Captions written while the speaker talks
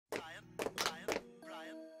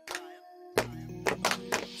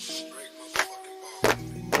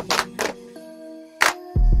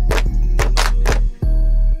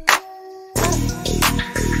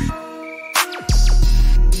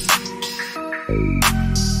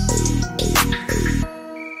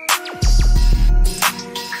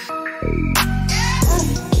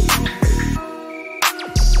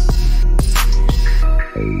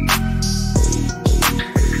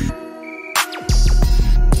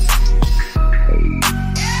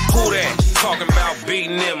Talking about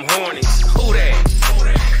beating them Hornets. Who that?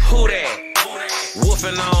 Who that?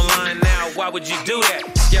 Woofing online now, why would you do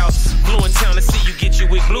that? Scouts flew in town to see you get you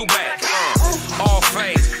with blue back. All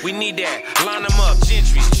phase, we need that. Line them up,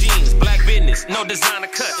 Gentry's, jeans, black business, no designer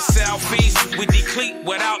cut. Southeast, we decleat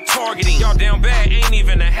without targeting. Y'all down bad, ain't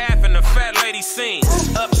even a half in the fat lady scene.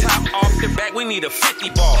 Up top, off the back, we need a 50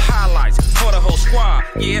 ball. Highlights for the whole squad,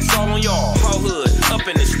 yeah, it's all on y'all. Whole hood, up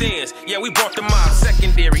in the stands, yeah, we brought the mob.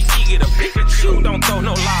 Secondary, eager to pick and chew, don't throw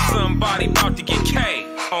no lie. Somebody about to get K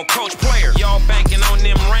on coach player. Y'all banking on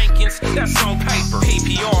them rankings, that's on paper.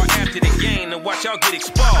 PPR after the game to watch y'all get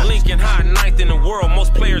exposed. Lincoln High, ninth in the world,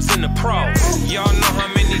 most players in the pros. Y'all know how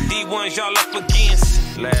many D1s y'all up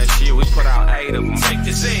against. Last year we put out 8 of them. Take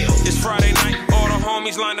this L. It's Friday night, all the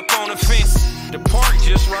homies lined up on the fence. The park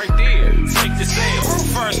just right there. Take this L.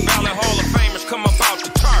 First ballot Hall of Famers come up out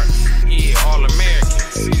the turf. Yeah, all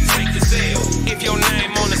Americans. Take this L. If your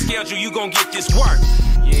name on the schedule, you gon' get this work.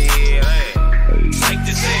 Yeah, hey. Take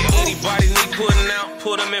this L. Anybody need putting out,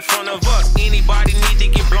 put them in front of us. Anybody need to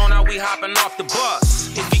get blown out, we hopping off the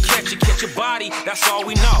bus. If you catch a body, that's all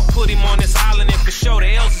we know. Put him on this island and for sure the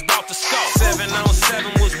L's is about to score.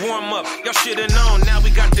 7-on-7 was warm up, y'all should've known. Now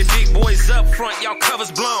we got the big boys up front, y'all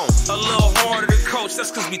covers blown. A little harder to coach,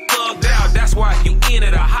 that's cause we thugged out. That's why if you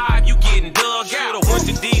enter the hive, you getting dug out. Should've went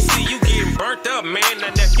to DC, you getting burnt up, man.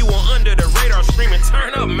 Now if you were under the radar screaming,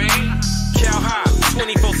 turn up, man. Cal High,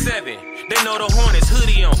 24/7. They know the Hornets,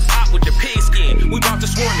 hoodie on, out with the pigskin. We bout to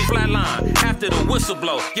swarm it, flatline, after the whistle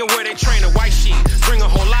blow. Yo, where they train a white sheet, bring a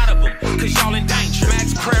whole lot of them, cause y'all in danger.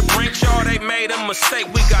 Max prep rank, y'all, they made a mistake.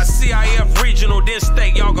 We got CIF regional, then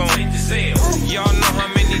state, y'all gon' take this L. Y'all know how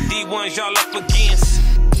many D1s y'all up against.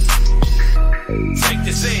 Take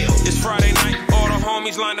this L. It's Friday night, all the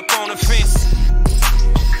homies lined up on the fence.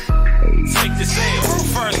 Take this L.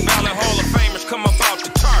 First ballot Hall of Famers come up out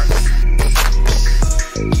the turf.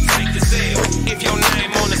 Take this L. If your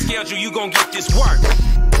name on the schedule, you gon' get this work.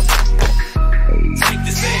 Take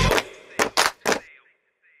this L.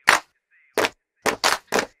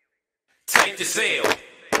 Take this L.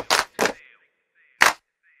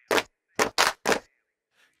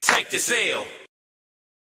 Take this L.